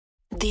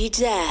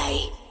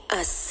DJ,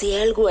 así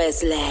el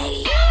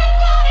Wesley.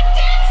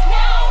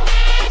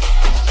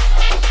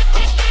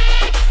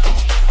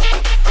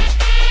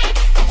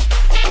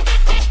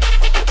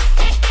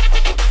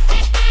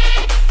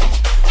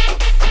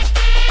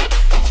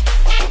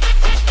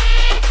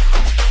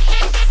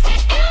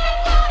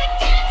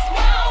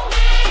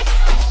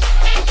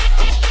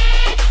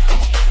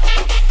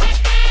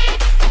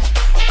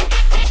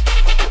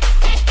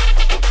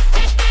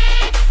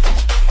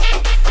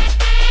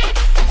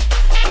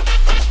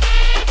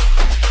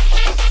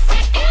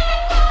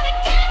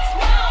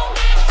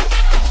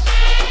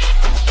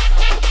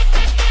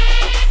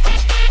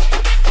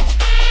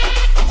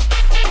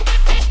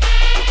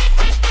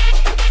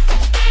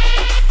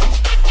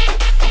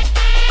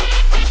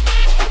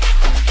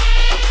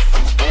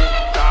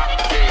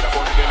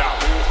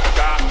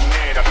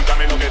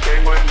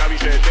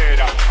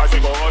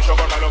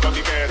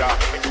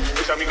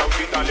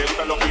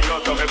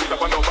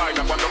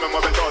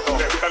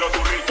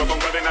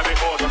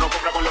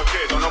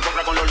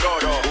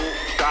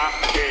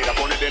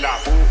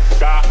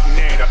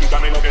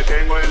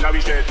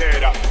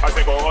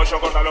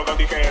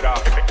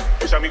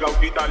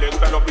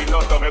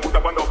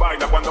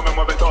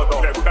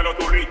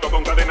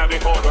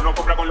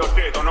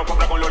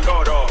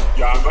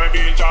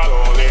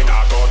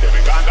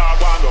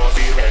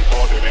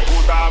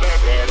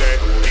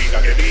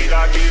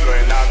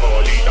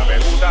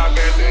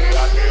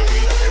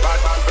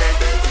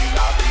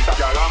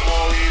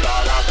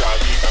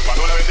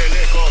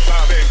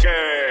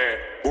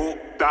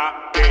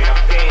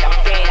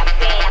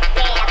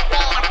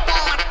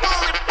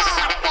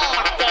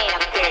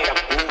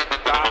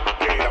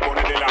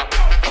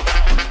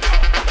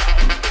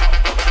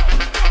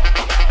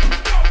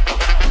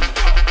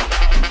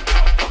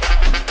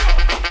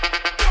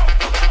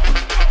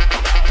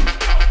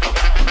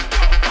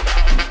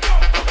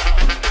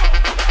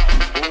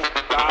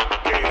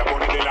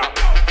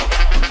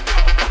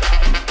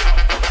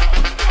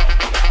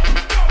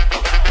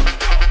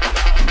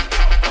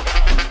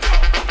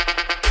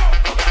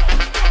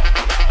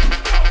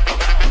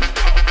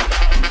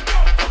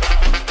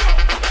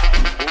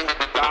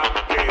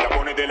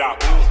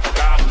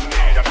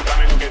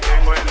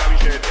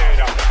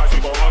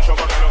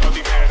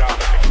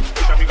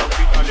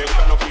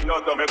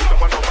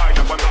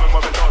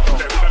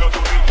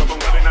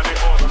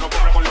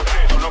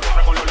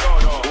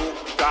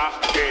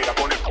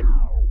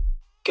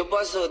 ¿Qué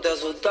pasó? ¿Te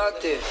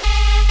asustaste?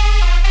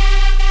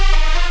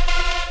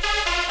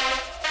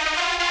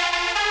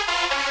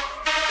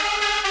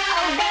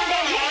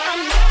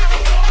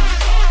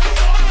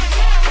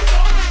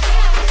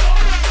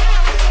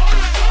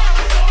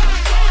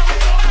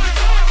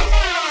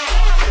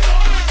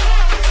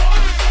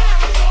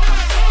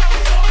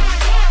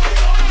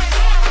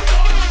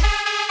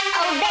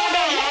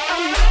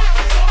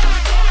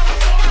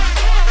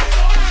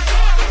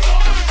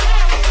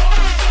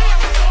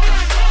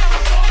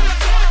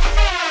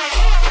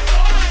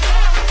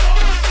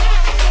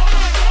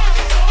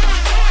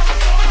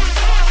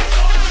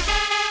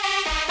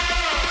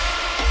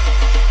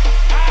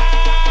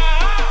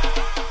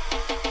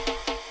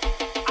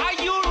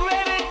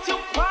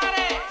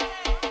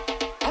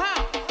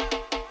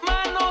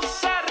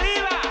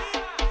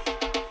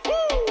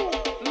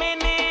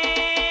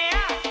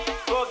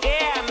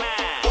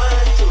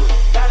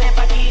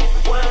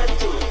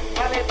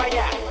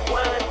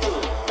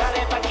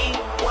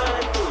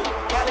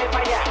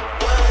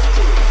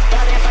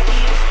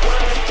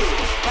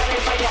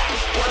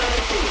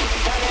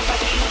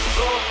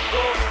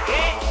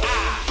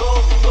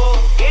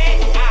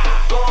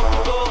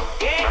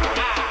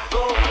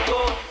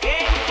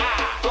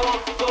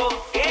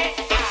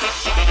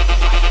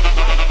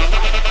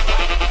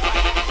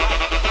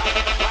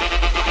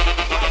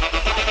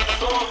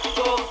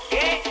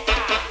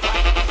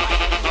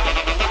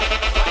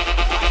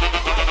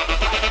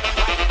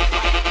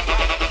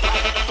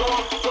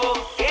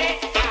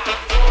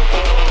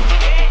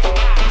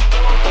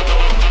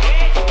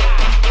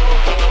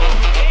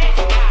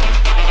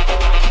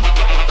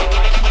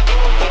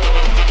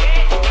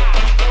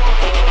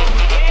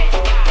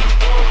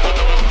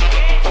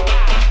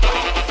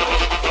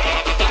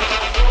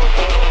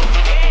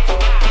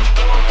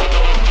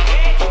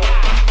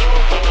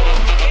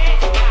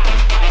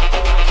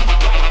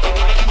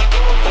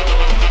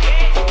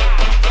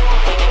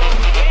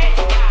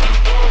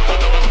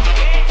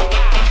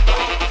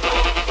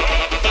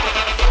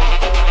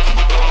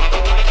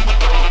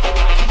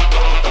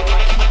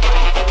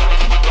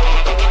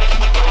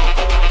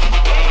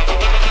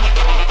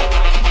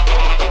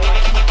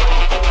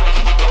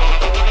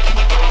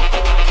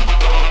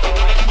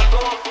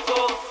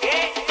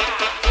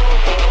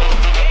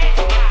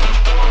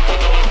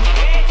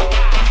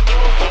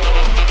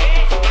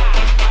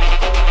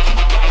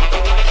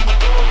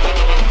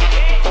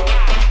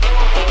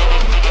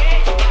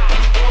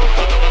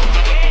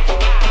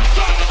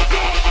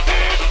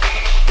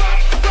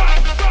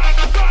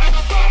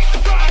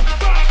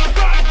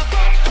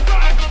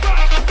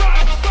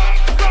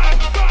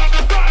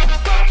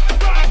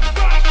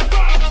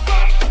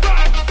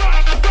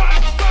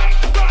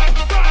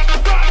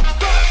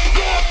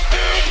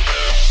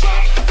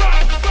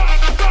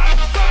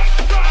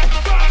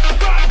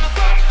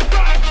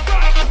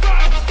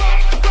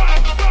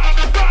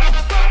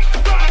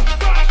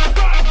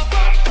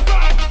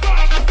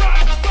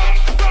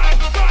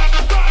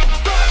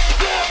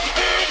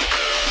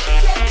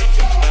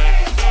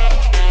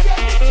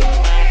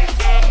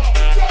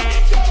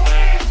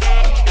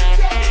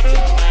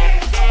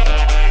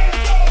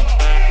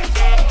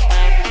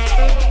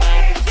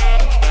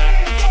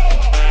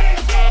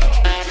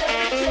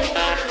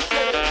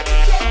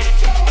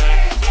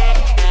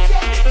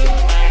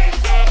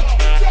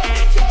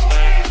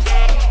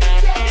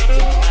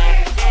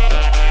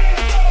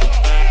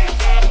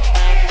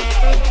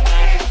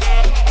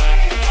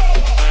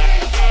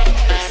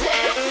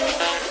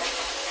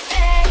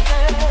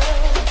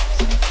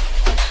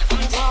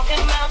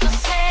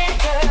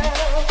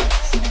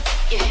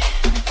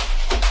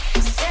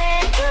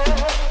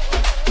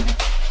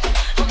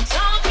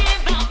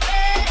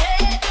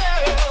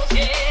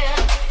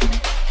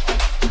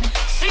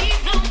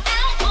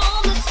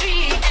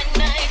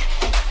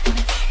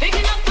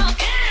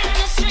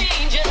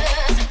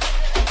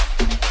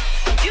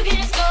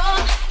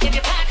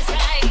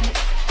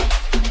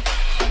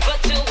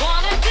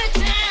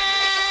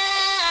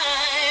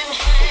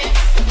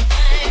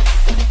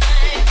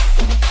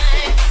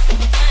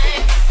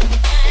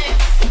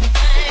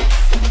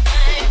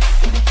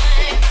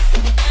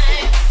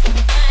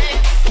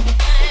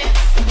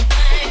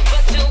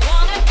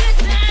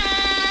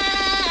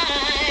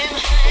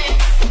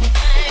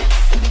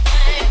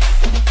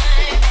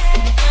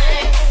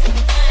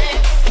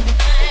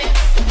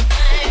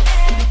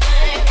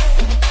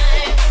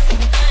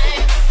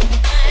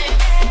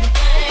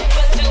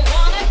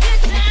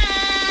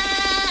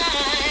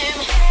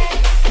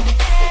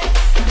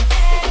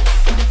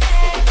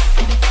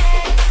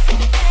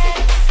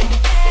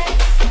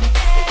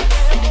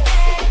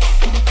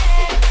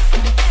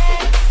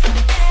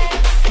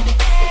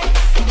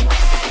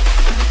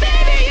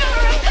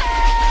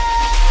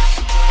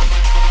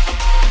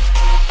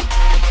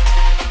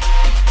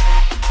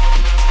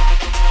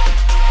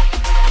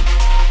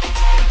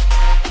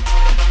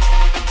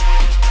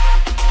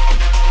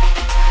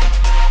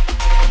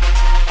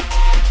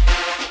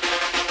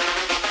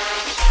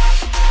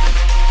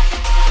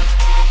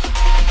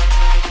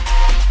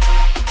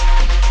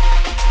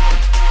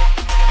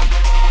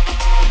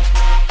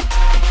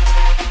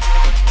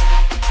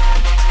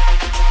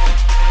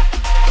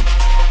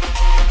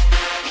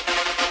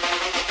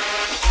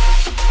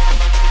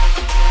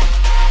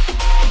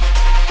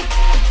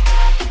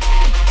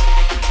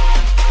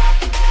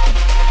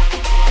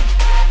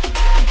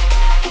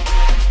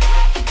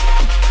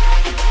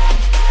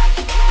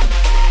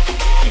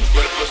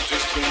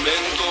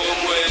 instrumento,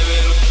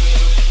 muévelo.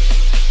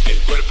 El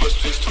cuerpo es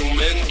tu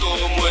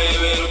instrumento,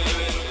 muévelo.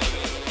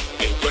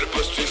 El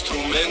cuerpo es tu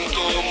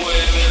instrumento,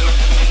 muévelo.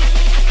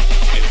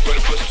 El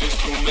cuerpo es tu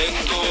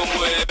instrumento,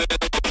 muévelo.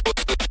 Como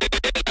te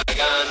dé la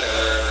gana.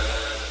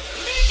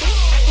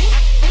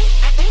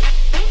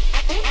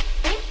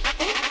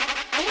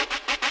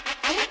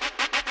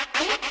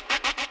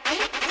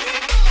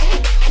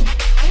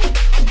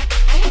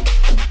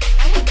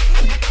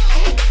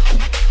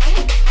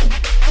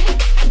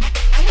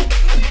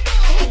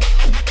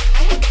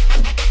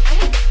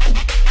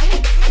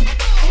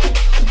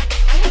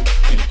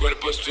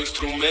 Tu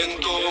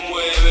instrumento,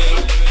 muévelo.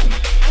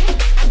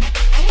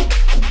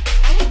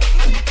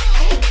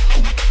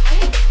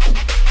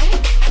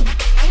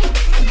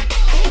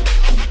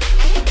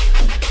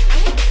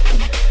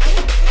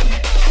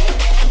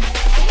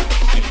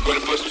 El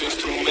cuerpo es tu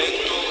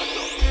instrumento.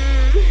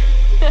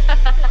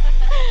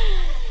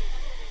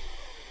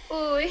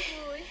 Uy,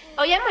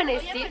 hoy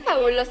amanecí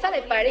fabulosa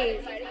de París,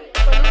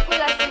 con un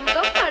culazo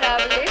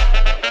incomparable,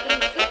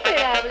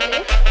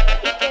 insuperable,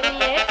 y que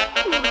mi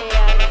ex ni me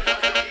habla.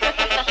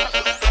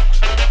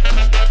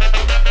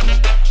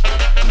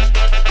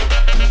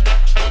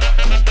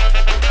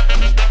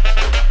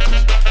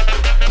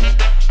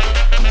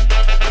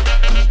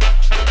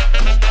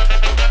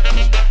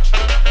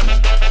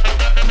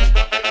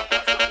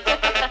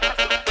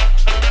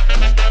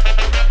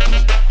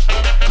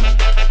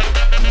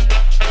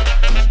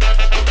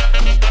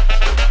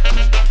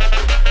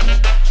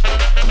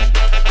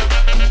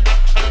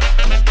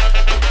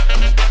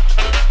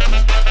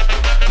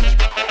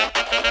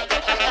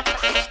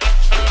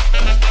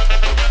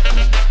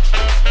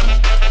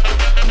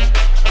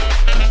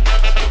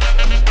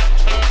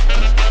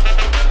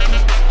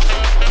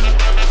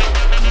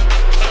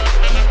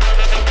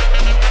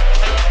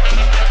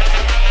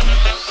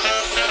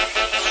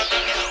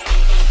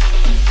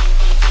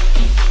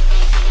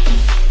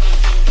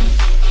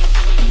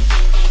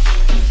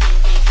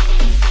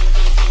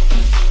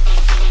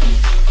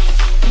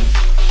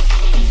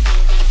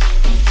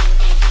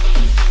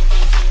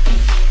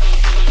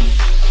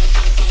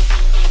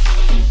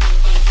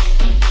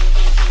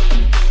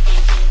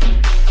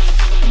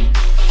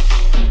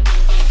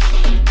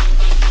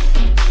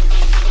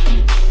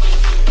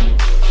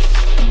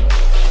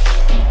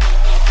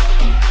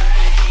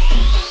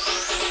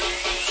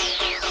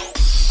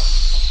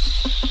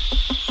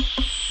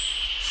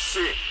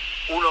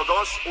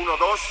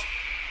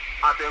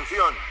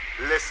 Atención,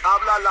 les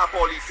habla la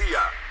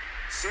policía.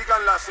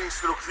 Sigan las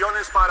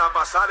instrucciones para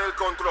pasar el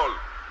control.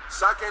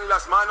 Saquen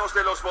las manos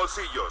de los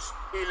bolsillos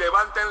y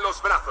levanten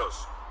los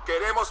brazos.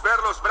 Queremos ver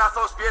los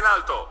brazos bien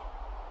alto.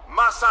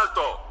 Más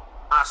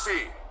alto.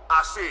 Así,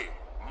 así.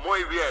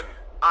 Muy bien.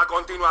 A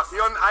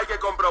continuación hay que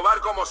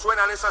comprobar cómo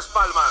suenan esas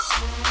palmas.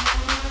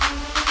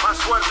 Más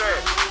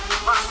fuerte,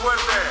 más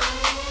fuerte.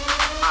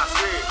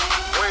 Así,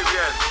 muy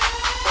bien.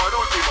 Por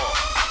último,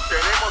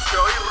 tenemos que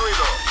oír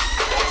ruido.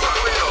 Mucho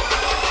ruido.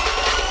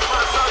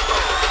 Más alto.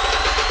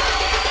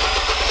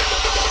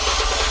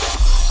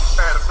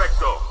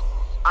 Perfecto.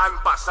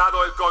 Han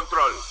pasado el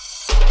control.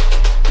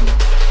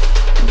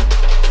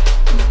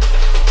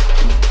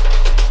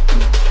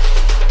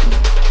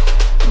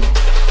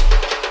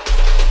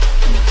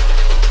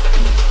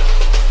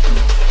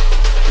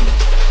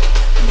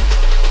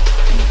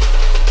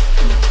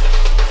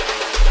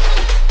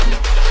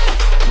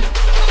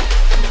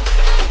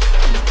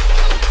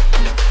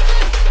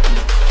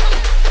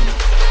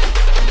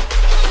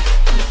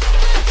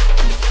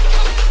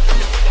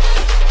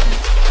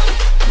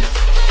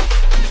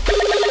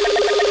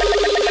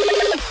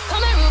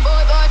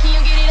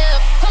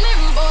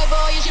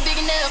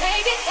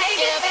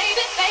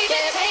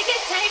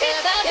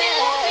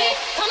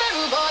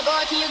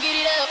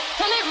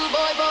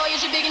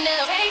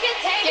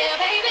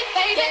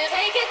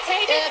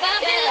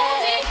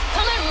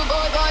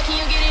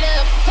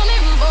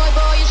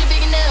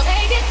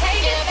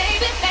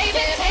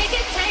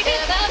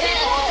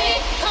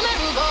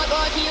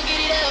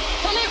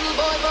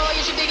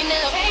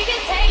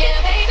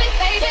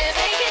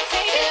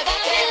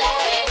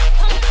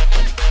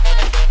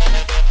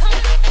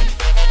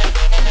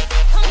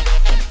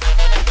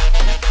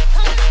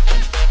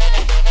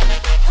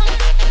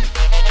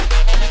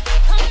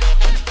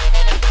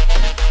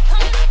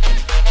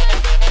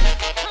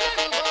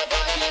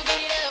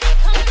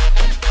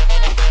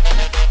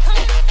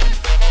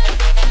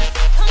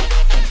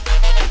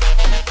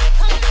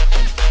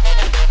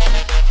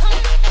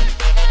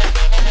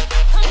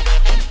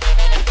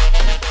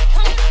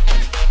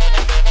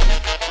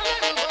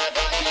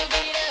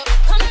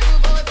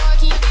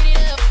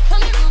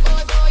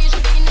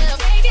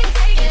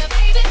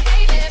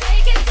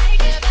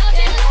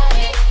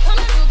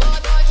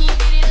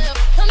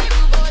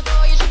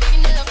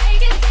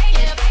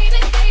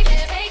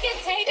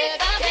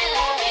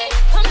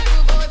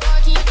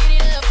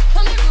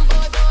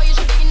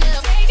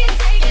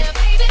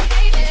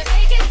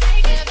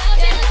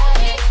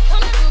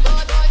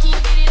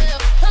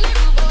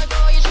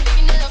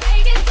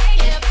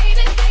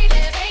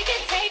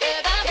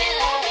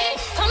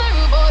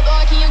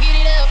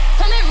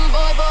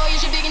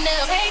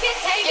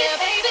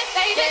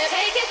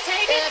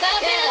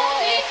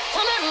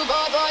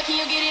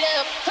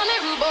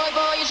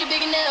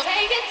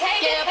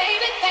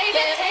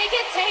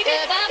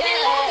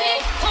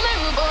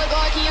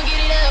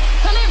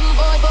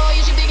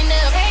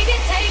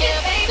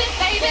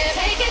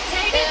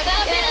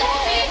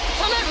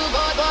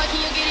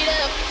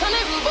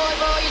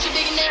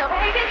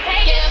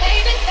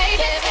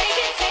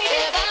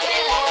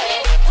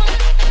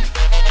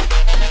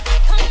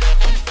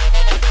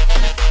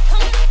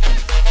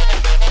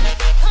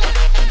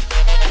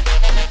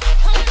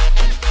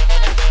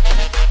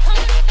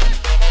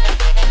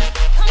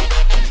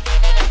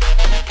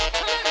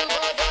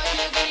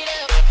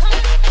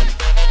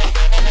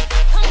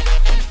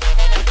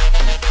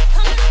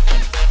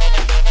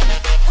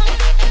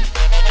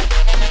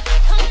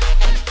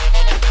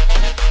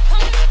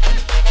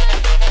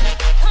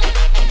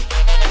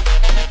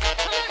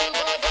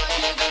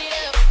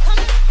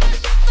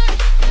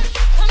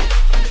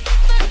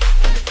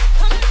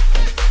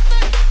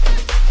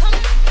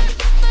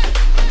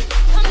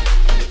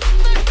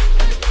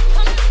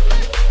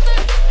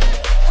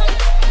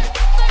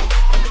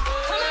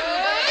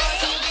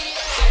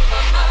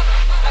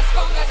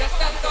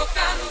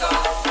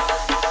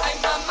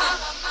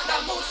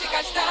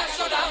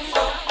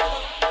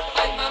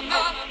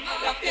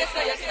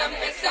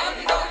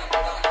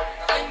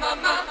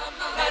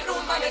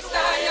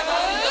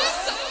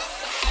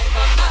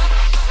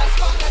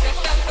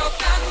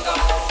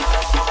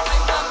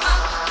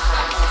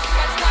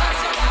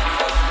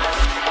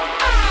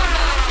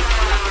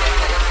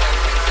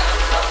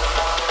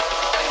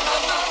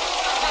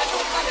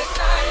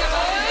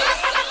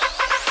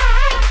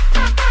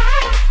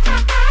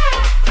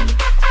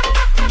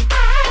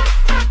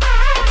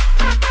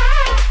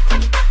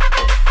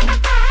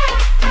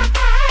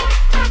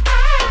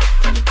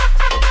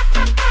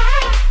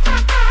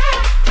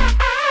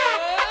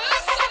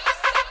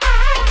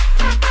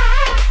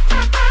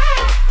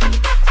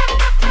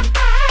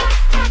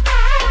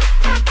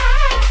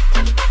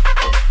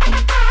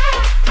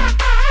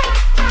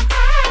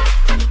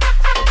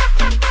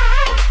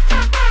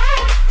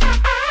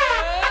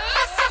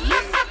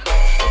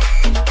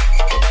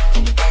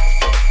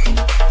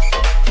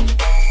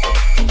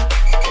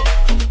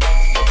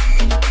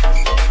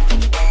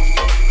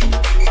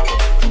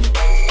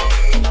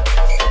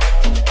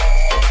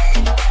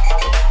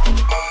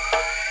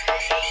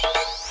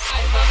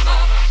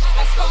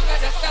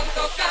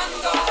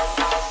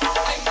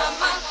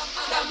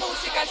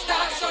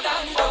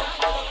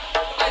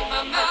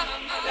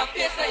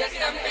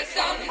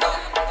 empezando.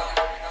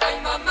 Ay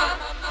mamá,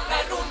 la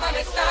rumba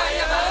me está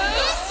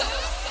llamando.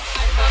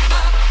 Ay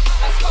mamá,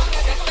 las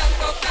congas están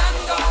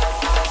tocando.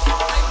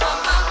 Ay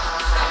mamá,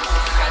 la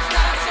música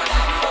está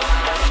sonando.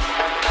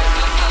 Ay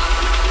mamá,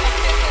 la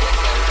fiesta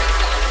está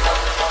empezando.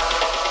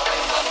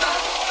 Ay mamá,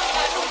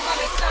 la rumba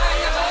me está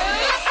llamando.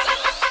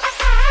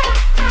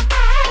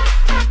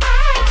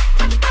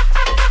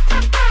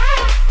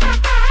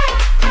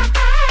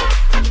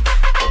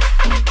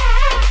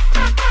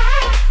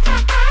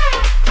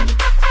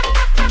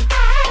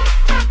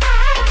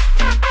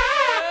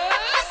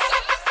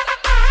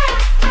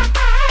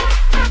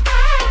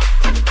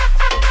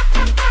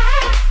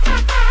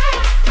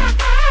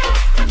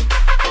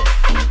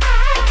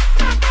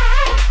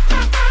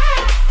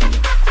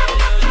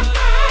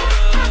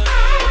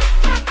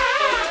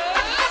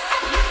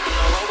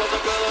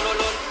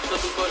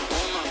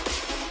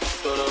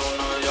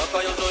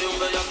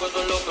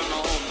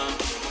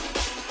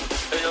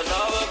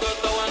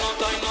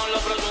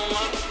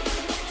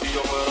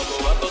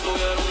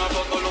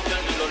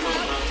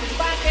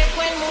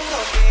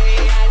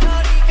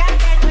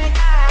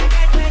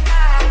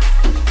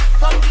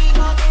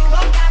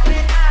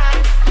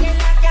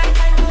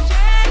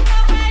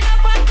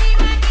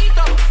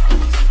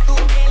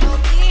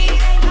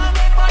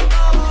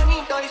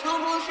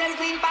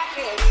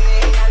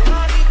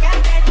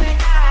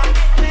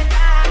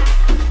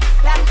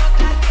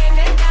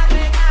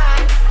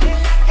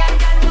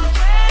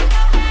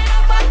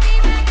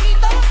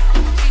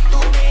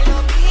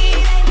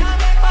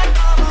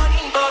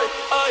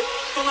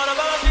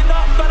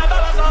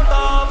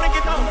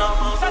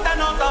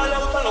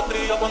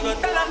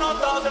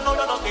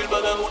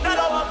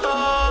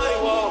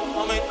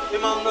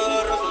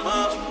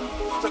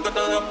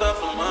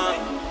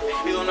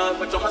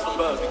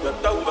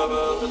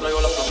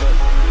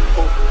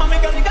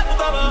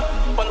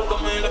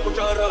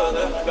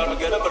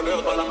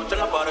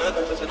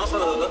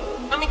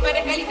 Mami, tú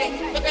eres élite,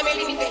 no te me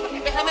limites.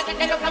 Déjame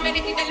hacerte lo que me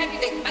dijiste, le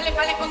pide. Vale,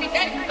 vale,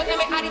 escondite, no te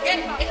me arites.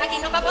 Es aquí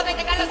no va a poder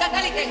llegar los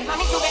satélites.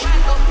 Mami, sube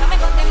alto, dame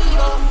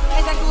contenido.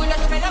 Ese culo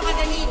sube lo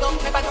mantenido.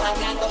 Me paso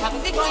hablando, a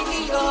mí sí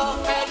coincido.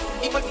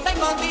 Y porque estoy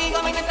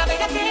contigo, mi nuestra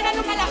bella cena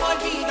nunca la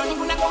olvido.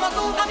 Ninguna como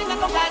tú, a mí me ha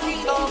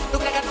complacido. Tú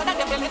crees que todas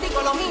siempre me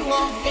digo lo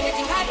mismo. Tienes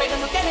chingar, pero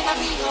no tienes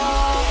amigos.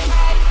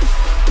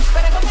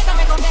 Pero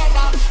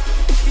contesta.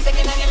 Dice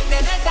que nadie le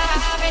interesa,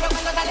 pero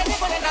cuando sale se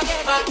pone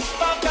rabieta.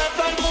 Pa' que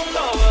todo el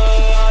mundo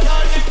vea la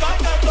rica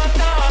que tú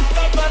estás.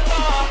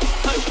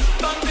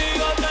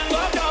 Contigo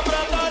tengo que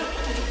apretar.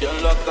 Y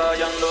en la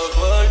calle ando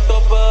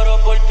suelto,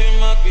 pero por ti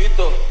me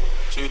quito.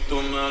 Si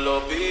tú me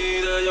lo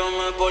pides, yo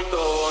me porto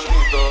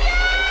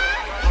bonito.